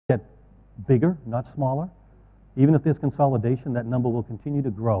bigger, not smaller. Even if there's consolidation, that number will continue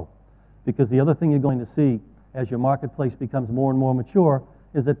to grow. Because the other thing you're going to see as your marketplace becomes more and more mature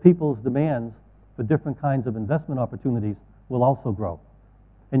is that people's demands for different kinds of investment opportunities will also grow.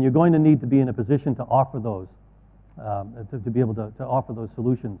 And you're going to need to be in a position to offer those, to be able to offer those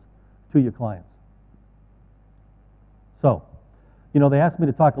solutions to your clients. So, you know, they asked me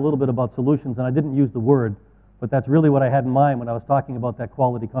to talk a little bit about solutions, and I didn't use the word, but that's really what I had in mind when I was talking about that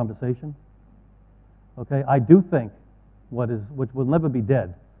quality conversation. Okay, I do think which will never be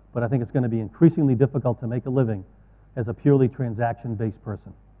dead, but I think it's going to be increasingly difficult to make a living as a purely transaction-based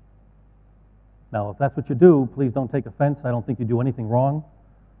person. Now, if that's what you do, please don't take offense. I don't think you do anything wrong.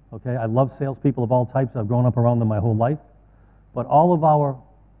 Okay, I love salespeople of all types. I've grown up around them my whole life. But all of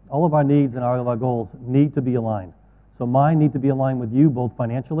our needs and all of our goals need to be aligned. So mine need to be aligned with you both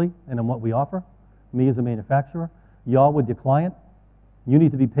financially and in what we offer, me as a manufacturer, y'all with your client. You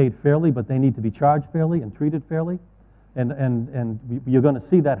need to be paid fairly, but they need to be charged fairly and treated fairly. And you're going to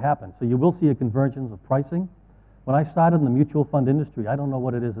see that happen. So you will see a convergence of pricing. When I started in the mutual fund industry, I don't know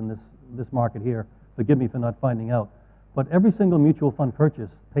what it is in this market here. Forgive me for not finding out. But every single mutual fund purchase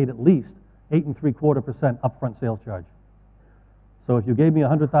paid at least 8.75% upfront sales charge. So if you gave me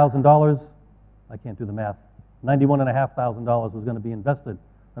 $100,000, I can't do the math, $91,500 was going to be invested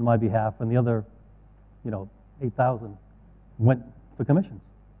on my behalf, and the other, $8,000 went for commissions.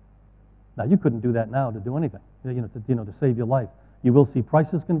 Now you couldn't do that now to do anything, to save your life. You will see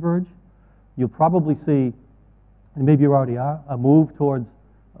prices converge. You'll probably see, and maybe you already are, a move towards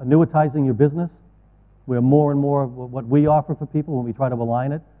annuitizing your business, where more and more of what we offer for people when we try to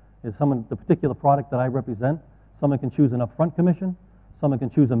align it is the particular product that I represent. Someone can choose an upfront commission, someone can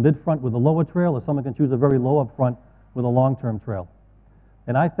choose a mid-front with a lower trail, or someone can choose a very low upfront with a long-term trail.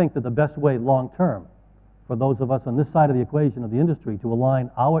 And I think that the best way long-term for those of us on this side of the equation of the industry to align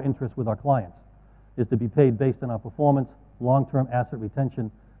our interests with our clients is to be paid based on our performance, long-term asset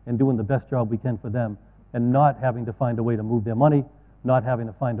retention, and doing the best job we can for them, and not having to find a way to move their money, not having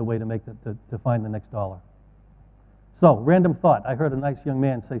to find a way to find the next dollar. So, random thought. I heard a nice young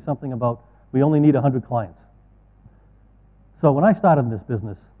man say something about we only need 100 clients. So when I started in this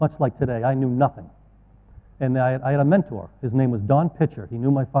business, much like today, I knew nothing. And I had a mentor. His name was Don Pitcher. He knew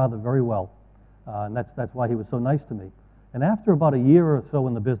my father very well. And that's why he was so nice to me. And after about a year or so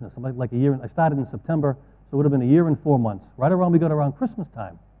in the business, like a year, I started in September, so it would have been a year and 4 months. Right around, we got around Christmas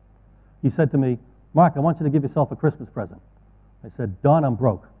time. He said to me, Mark, I want you to give yourself a Christmas present. I said, Don, I'm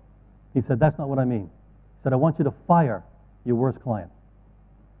broke. He said, that's not what I mean. He said, I want you to fire your worst client.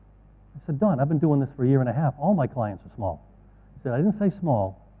 I said, Don, I've been doing this for a year and a half. All my clients are small. He said, I didn't say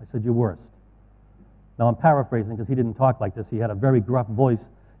small. I said, your worst. Now, I'm paraphrasing because he didn't talk like this. He had a very gruff voice.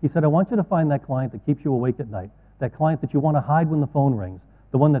 He said, I want you to find that client that keeps you awake at night, that client that you want to hide when the phone rings,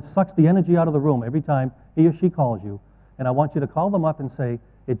 the one that sucks the energy out of the room every time he or she calls you, and I want you to call them up and say,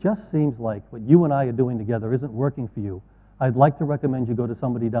 it just seems like what you and I are doing together isn't working for you. I'd like to recommend you go to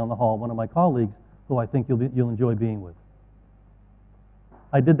somebody down the hall, one of my colleagues, who I think you'll enjoy being with.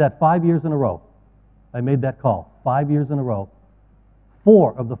 I did that 5 years in a row. I made that call 5 years in a row.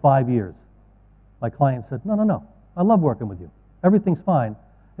 4 of the 5 years, my client said, no, I love working with you. Everything's fine.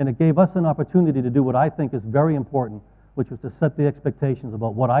 And it gave us an opportunity to do what I think is very important, which was to set the expectations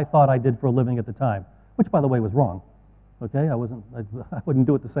about what I thought I did for a living at the time, which, by the way, was wrong. Okay, I wouldn't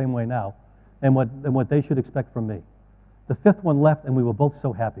do it the same way now, and what they should expect from me. The 5th one left, and we were both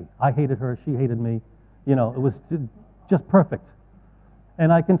so happy. I hated her, she hated me. It was just perfect.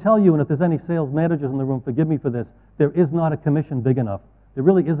 And I can tell you, and if there's any sales managers in the room, forgive me for this, there is not a commission big enough. There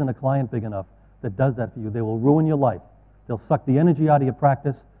really isn't a client big enough that does that for you. They will ruin your life. They'll suck the energy out of your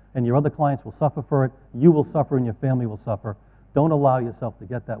practice, and your other clients will suffer for it. You will suffer, and your family will suffer. Don't allow yourself to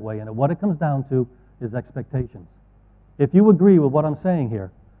get that way. And what it comes down to is expectations. If you agree with what I'm saying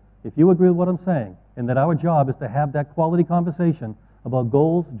here, if you agree with what I'm saying, and that our job is to have that quality conversation about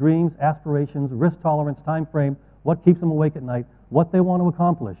goals, dreams, aspirations, risk tolerance, time frame, what keeps them awake at night, what they want to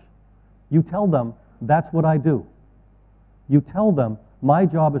accomplish, you tell them, that's what I do. You tell them, my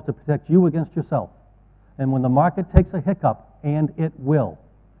job is to protect you against yourself. And when the market takes a hiccup, and it will,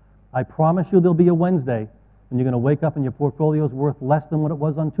 I promise you there'll be a Wednesday, and you're going to wake up and your portfolio is worth less than what it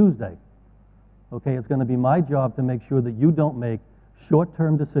was on Tuesday. Okay, it's going to be my job to make sure that you don't make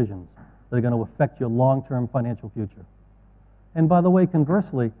short-term decisions that are going to affect your long-term financial future. And by the way,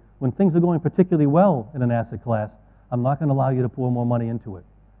 conversely, when things are going particularly well in an asset class, I'm not going to allow you to pour more money into it.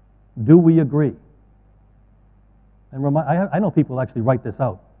 Do we agree? And I know people actually write this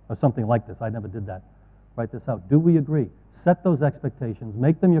out, or something like this. I never did that. Write this out. Do we agree? Set those expectations.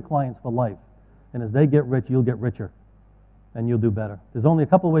 Make them your clients for life. And as they get rich, you'll get richer. and you'll do better. There's only a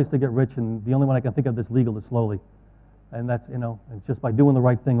couple ways to get rich, and the only one I can think of that's legal is slowly. And that's, you know, it's just by doing the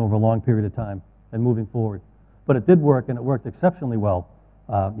right thing over a long period of time and moving forward. But it did work, and it worked exceptionally well,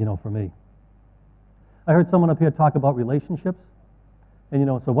 you know, for me. I heard someone up here talk about relationships. And, you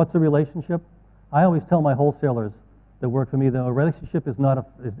know, so what's a relationship? I always tell my wholesalers that work for me that a relationship is not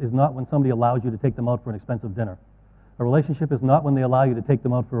when somebody allows you to take them out for an expensive dinner. A relationship is not when they allow you to take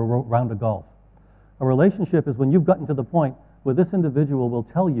them out for a round of golf. A relationship is when you've gotten to the point where this individual will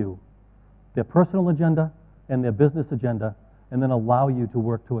tell you their personal agenda and their business agenda, and then allow you to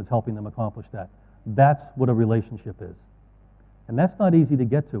work towards helping them accomplish that. That's what a relationship is. And that's not easy to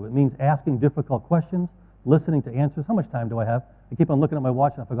get to. It means asking difficult questions, listening to answers. How much time do I have? I keep on looking at my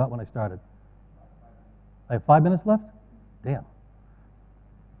watch and I forgot when I started. I have 5 minutes left? Damn.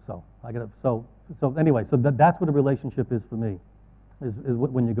 So anyway, that's what a relationship is for me, is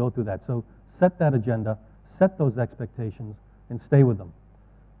when you go through that. So set that agenda, set those expectations, and stay with them.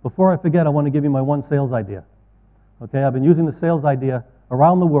 Before I forget, I want to give you my one sales idea. Okay, I've been using the sales idea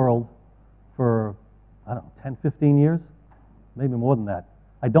around the world for, I don't know, 10, 15 years, maybe more than that.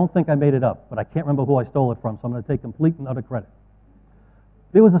 I don't think I made it up, but I can't remember who I stole it from, so I'm going to take complete and utter credit.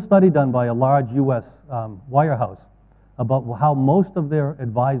 There was a study done by a large U.S. wirehouse about how most of their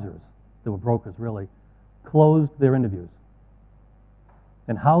advisors, they were brokers really, closed their interviews.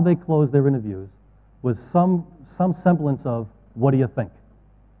 And how they closed their interviews was some semblance of, what do you think?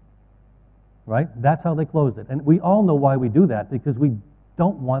 Right? That's how they closed it. And we all know why we do that, because we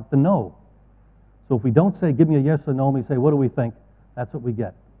don't want the no. So if we don't say, give me a yes or no, and we say, what do we think? That's what we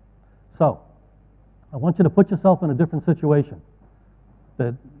get. So I want you to put yourself in a different situation.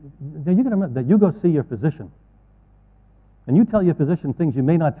 That you can remember that you go see your physician, and you tell your physician things you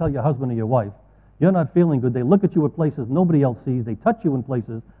may not tell your husband or your wife. You're not feeling good. They look at you at places nobody else sees. They touch you in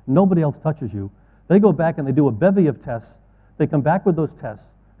places nobody else touches you. They go back and they do a bevy of tests. They come back with those tests,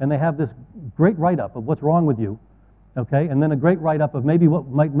 and they have this great write-up of what's wrong with you, okay? And then a great write-up of maybe what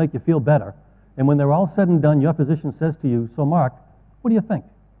might make you feel better. And when they're all said and done, your physician says to you, so Mark, what do you think?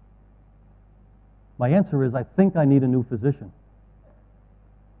 My answer is, I think I need a new physician.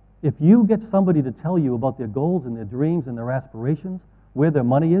 If you get somebody to tell you about their goals and their dreams and their aspirations, where their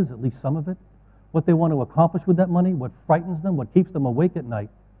money is, at least some of it, what they want to accomplish with that money, what frightens them, what keeps them awake at night,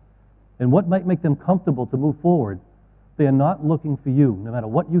 and what might make them comfortable to move forward, they are not looking for you, no matter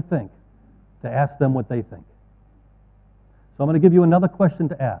what you think, to ask them what they think. So I'm going to give you another question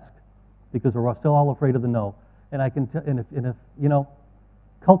to ask, because we're still all afraid of the no. And I can and if you know,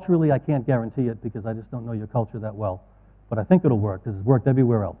 culturally I can't guarantee it because I just don't know your culture that well. But I think it'll work because it's worked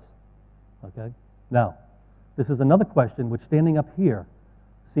everywhere else. Okay? Now, this is another question which standing up here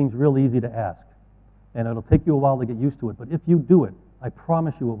seems real easy to ask. And it'll take you a while to get used to it. But if you do it, I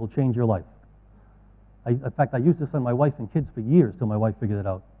promise you it will change your life. In fact, I used this on my wife and kids for years till my wife figured it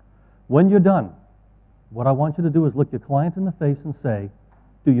out. When you're done, what I want you to do is look your client in the face and say,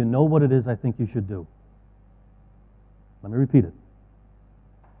 do you know what it is I think you should do? Let me repeat it.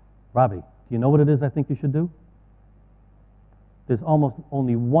 Robbie, do you know what it is I think you should do? There's almost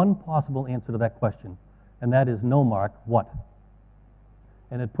only one possible answer to that question, and that is no, Mark, what?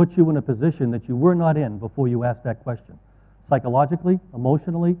 And it puts you in a position that you were not in before you asked that question. Psychologically,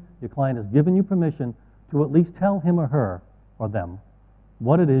 emotionally, your client has given you permission to at least tell him or her or them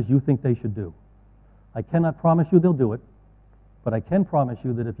what it is you think they should do. I cannot promise you they'll do it, but I can promise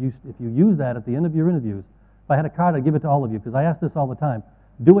you that if you use that at the end of your interviews, if I had a card, I'd give it to all of you, because I ask this all the time.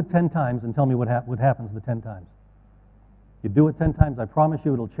 Do it 10 times and tell me what happens the 10 times. You do it 10 times, I promise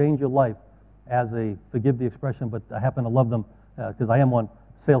you it'll change your life as a, forgive the expression, but I happen to love them because I am one,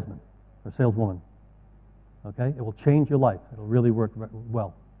 salesman or saleswoman. Okay? It will change your life. It'll really work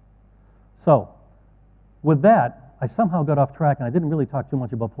well. So, with that, I somehow got off track and I didn't really talk too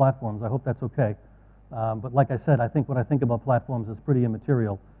much about platforms. I hope that's okay. But like I said, I think what I think about platforms is pretty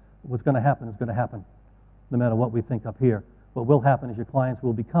immaterial. What's going to happen is going to happen, no matter what we think up here. What will happen is your clients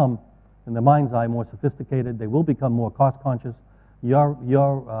will become, in their mind's eye, more sophisticated. They will become more cost conscious.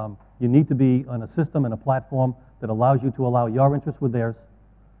 You need to be on a system and a platform that allows you to allow your interests with theirs.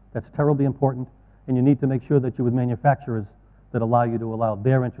 That's terribly important. And you need to make sure that you're with manufacturers that allow you to allow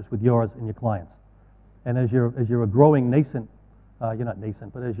their interests with yours and your clients. And as you're a growing nascent, you're not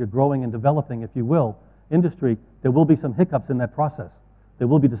nascent, but as you're growing and developing, if you will, industry, there will be some hiccups in that process. There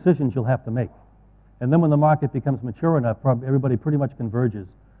will be decisions you'll have to make. And then when the market becomes mature enough, everybody pretty much converges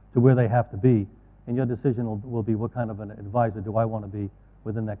to where they have to be, and your decision will be what kind of an advisor do I want to be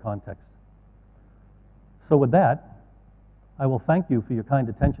within that context. So with that, I will thank you for your kind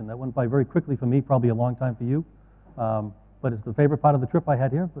attention. That went by very quickly for me, probably a long time for you, but it's the favorite part of the trip I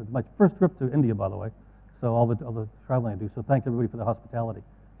had here. It's my first trip to India, by the way, So all the traveling I do. So thanks everybody for the hospitality.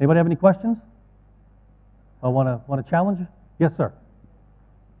 Anybody have any questions? Or want to challenge? Yes, sir.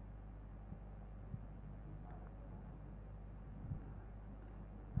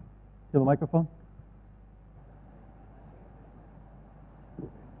 You have a microphone?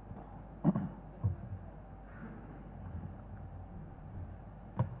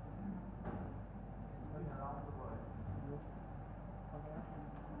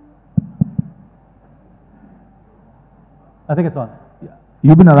 I think it's on.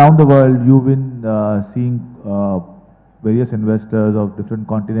 You've been around the world, you've been seeing various investors of different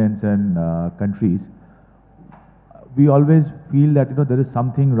continents and countries. We always feel that there is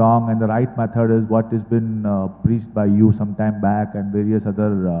something wrong, and the right method is what has been preached by you some time back and various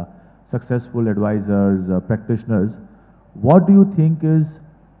other successful advisors, practitioners. What do you think is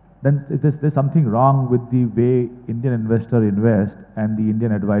then there's something wrong with the way Indian investor invest and the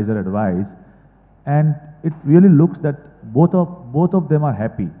Indian advisor advise, and it really looks that both of them are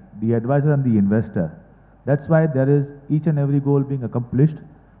happy, the advisor and the investor. That's why there is each and every goal being accomplished,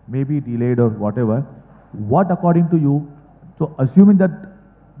 maybe delayed or whatever. What according to you, so assuming that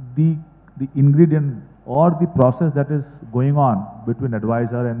the ingredient or the process that is going on between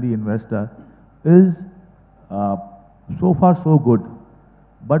advisor and the investor is so far so good,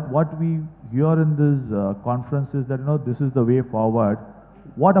 but what we hear in this conference is that this is the way forward.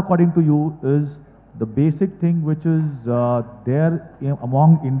 What according to you is the basic thing which is there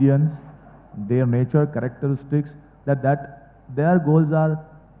among Indians, their nature, characteristics, that their goals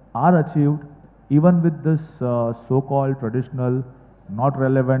are achieved even with this so-called traditional, not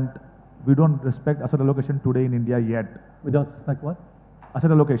relevant, we don't respect asset allocation today in India yet. We don't respect what?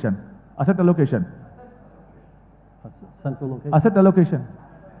 Asset allocation. Asset allocation. Central location? Asset allocation.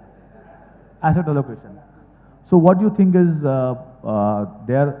 Asset allocation. So what do you think is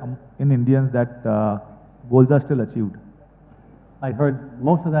there in Indians that goals are still achieved? I heard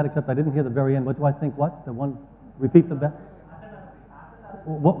most of that, except I didn't hear the very end. What do I think? What? The one? Repeat the best.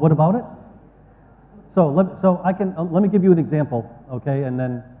 What about it? So let me give you an example, okay, and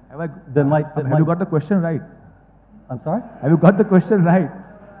then Have you got the question right? I'm sorry? Have you got the question right?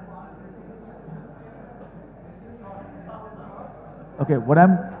 Okay, what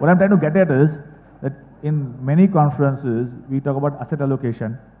I'm trying to get at is that in many conferences we talk about asset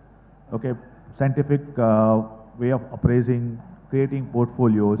allocation, okay, scientific way of appraising, creating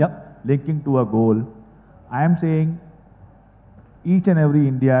portfolios, Yep. linking to a goal. I am saying each and every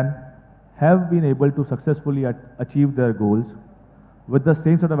Indian have been able to successfully achieve their goals with the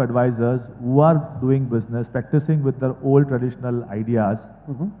same set of advisors who are doing business, practicing with their old traditional ideas,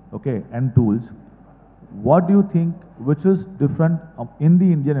 okay, and tools. What do you think, which is different in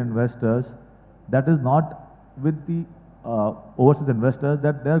the Indian investors that is not with the overseas investors,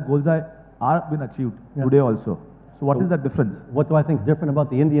 that their goals are been achieved today also? So what is the difference? What do I think is different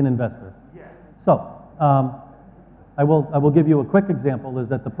about the Indian investor? Yeah. So I will give you a quick example. Is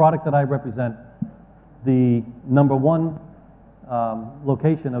that the product that I represent, the number one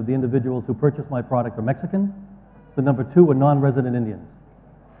location of the individuals who purchase my product are Mexicans. The number two are non-resident Indians.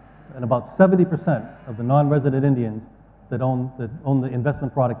 And about 70% of the non-resident Indians that own the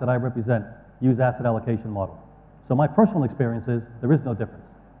investment product that I represent use asset allocation model. So my personal experience is there is no difference.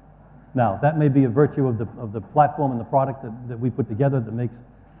 Now, that may be a virtue of the platform and the product that we put together that makes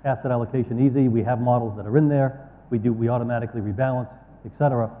asset allocation easy. We have models that are in there. We automatically rebalance, et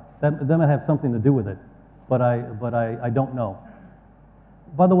cetera. That might have something to do with it, but I don't know.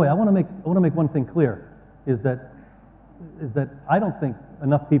 By the way, I want to make one thing clear, is that I don't think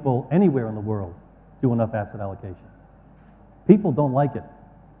enough people anywhere in the world do enough asset allocation. People don't like it.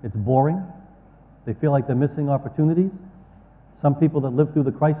 It's boring. They feel like they're missing opportunities. Some people that lived through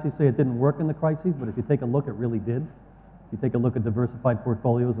the crisis say it didn't work in the crisis, but if you take a look, it really did. If you take a look at diversified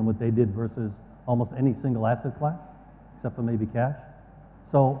portfolios and what they did versus almost any single asset class, except for maybe cash.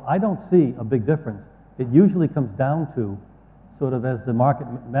 So I don't see a big difference. It usually comes down to sort of as the market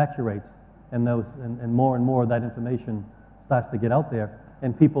maturates and more and more of that information starts to get out there,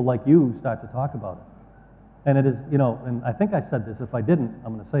 and people like you start to talk about it. And it is, and I think I said this. If I didn't,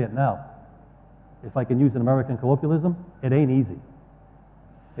 I'm going to say it now. If I can use an American colloquialism, it ain't easy.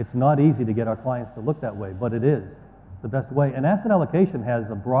 It's not easy to get our clients to look that way, but it is the best way. And asset allocation has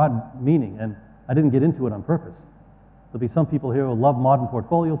a broad meaning, and I didn't get into it on purpose. There'll be some people here who love modern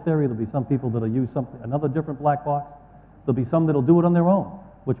portfolio theory. There'll be some people that'll use another different black box. There'll be some that'll do it on their own,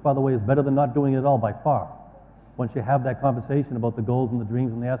 which, by the way, is better than not doing it at all by far. Once you have that conversation about the goals and the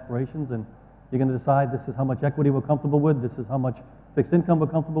dreams and the aspirations, and you're going to decide this is how much equity we're comfortable with, this is how much fixed income we're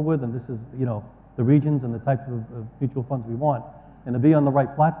comfortable with, and this is, the regions and the types of mutual funds we want, and to be on the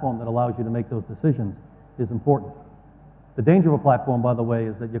right platform that allows you to make those decisions is important. The danger of a platform, by the way,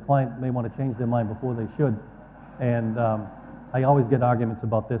 is that your client may want to change their mind before they should. And I always get arguments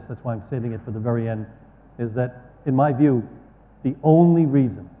about this, that's why I'm saving it for the very end, is that, in my view, the only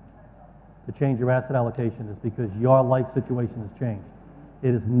reason to change your asset allocation is because your life situation has changed.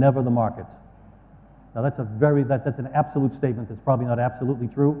 It is never the markets. Now that's an absolute statement that's probably not absolutely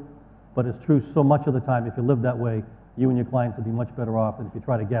true, but it's true so much of the time. If you live that way, you and your clients will be much better off than if you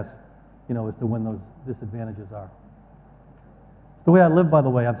try to guess, as to when those disadvantages are. It's the way I live, by the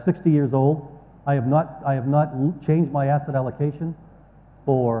way. I'm 60 years old. I have not changed my asset allocation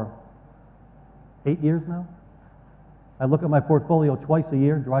for 8 years now. I look at my portfolio twice a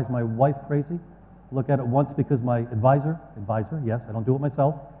year, drives my wife crazy. Look at it once because my advisor, yes, I don't do it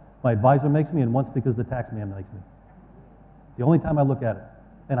myself. My advisor makes me, and once because the tax man makes me. The only time I look at it.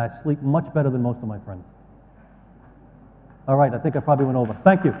 And I sleep much better than most of my friends. All right, I think I probably went over.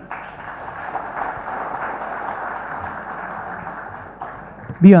 Thank you.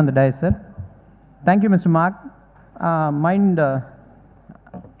 Be on the dais, sir. Thank you, Mr. Mark. I'm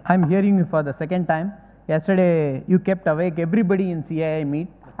hearing you for the second time. Yesterday, you kept awake everybody in CII meet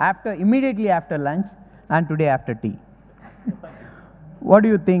immediately after lunch, and today after tea. What do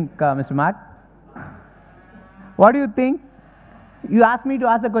you think, Mr. Mark? What do you think? You ask me to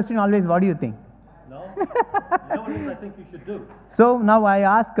ask the question always, what do you think? No. You know what it is I think you should do? So now I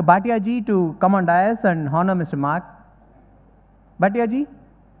ask Bhatia ji to come on dais and honor Mr. Mark. Bhatia ji?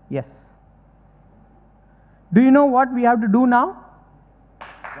 Yes. Do you know what we have to do now?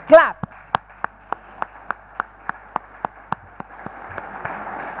 Clap.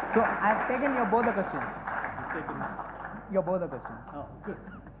 So I have taken your both the questions. You've taken Your both the questions. Oh, good.